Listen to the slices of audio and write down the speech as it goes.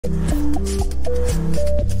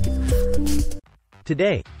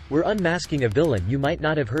Today, we're unmasking a villain you might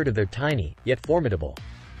not have heard of. They're tiny, yet formidable.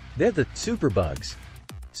 They're the Superbugs.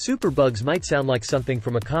 Superbugs might sound like something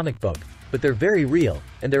from a comic book, but they're very real,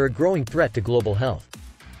 and they're a growing threat to global health.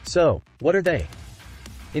 So, what are they?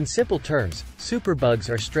 In simple terms, superbugs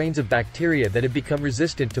are strains of bacteria that have become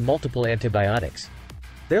resistant to multiple antibiotics.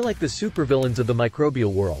 They're like the supervillains of the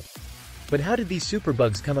microbial world. But how did these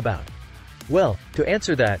superbugs come about? Well, to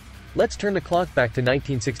answer that, let's turn the clock back to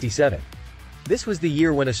 1967. This was the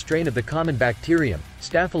year when a strain of the common bacterium,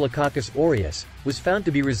 Staphylococcus aureus, was found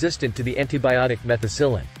to be resistant to the antibiotic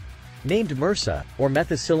methicillin. Named MRSA, or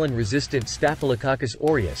methicillin-resistant Staphylococcus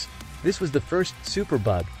aureus, this was the first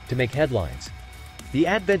superbug to make headlines. The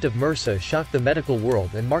advent of MRSA shocked the medical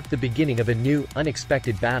world and marked the beginning of a new,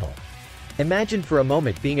 unexpected battle. Imagine for a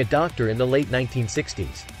moment being a doctor in the late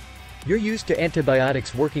 1960s. You're used to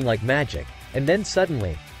antibiotics working like magic, and then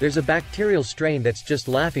suddenly, there's a bacterial strain that's just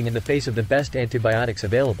laughing in the face of the best antibiotics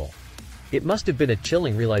available. It must have been a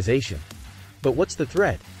chilling realization. But what's the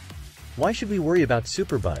threat? Why should we worry about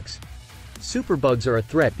superbugs? Superbugs are a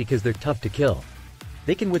threat because they're tough to kill.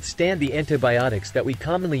 They can withstand the antibiotics that we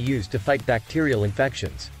commonly use to fight bacterial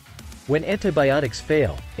infections. When antibiotics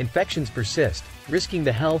fail, infections persist, risking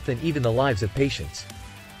the health and even the lives of patients.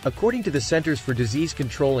 According to the Centers for Disease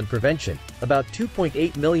Control and Prevention, about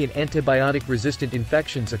 2.8 million antibiotic-resistant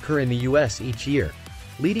infections occur in the U.S. each year,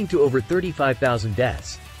 leading to over 35,000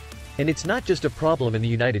 deaths. And it's not just a problem in the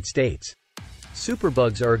United States.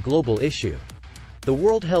 Superbugs are a global issue. The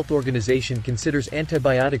World Health Organization considers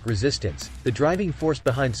antibiotic resistance, the driving force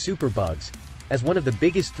behind superbugs, as one of the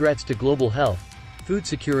biggest threats to global health, food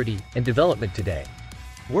security, and development today.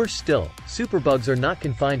 Worse still, superbugs are not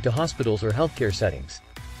confined to hospitals or healthcare settings.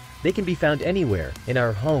 They can be found anywhere, in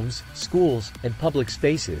our homes, schools, and public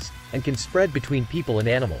spaces, and can spread between people and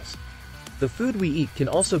animals. The food we eat can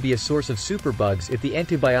also be a source of superbugs if the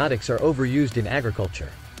antibiotics are overused in agriculture.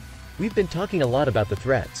 We've been talking a lot about the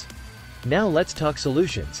threats. Now let's talk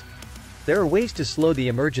solutions. There are ways to slow the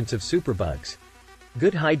emergence of superbugs.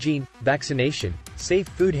 Good hygiene, vaccination, safe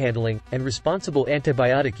food handling, and responsible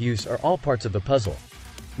antibiotic use are all parts of the puzzle.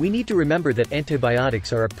 We need to remember that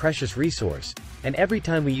antibiotics are a precious resource, and every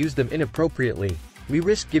time we use them inappropriately, we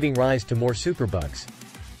risk giving rise to more superbugs.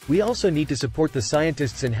 We also need to support the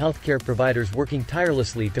scientists and healthcare providers working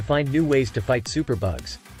tirelessly to find new ways to fight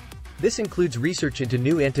superbugs. This includes research into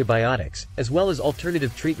new antibiotics, as well as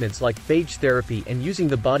alternative treatments like phage therapy and using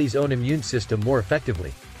the body's own immune system more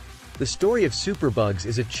effectively. The story of superbugs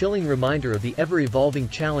is a chilling reminder of the ever-evolving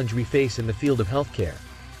challenge we face in the field of healthcare.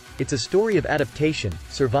 It's a story of adaptation,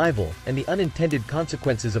 survival, and the unintended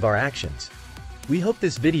consequences of our actions. We hope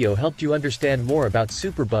this video helped you understand more about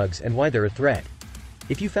superbugs and why they're a threat.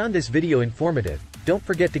 If you found this video informative, don't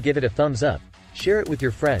forget to give it a thumbs up, share it with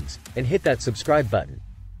your friends, and hit that subscribe button.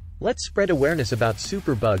 Let's spread awareness about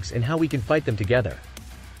superbugs and how we can fight them together.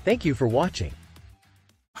 Thank you for watching.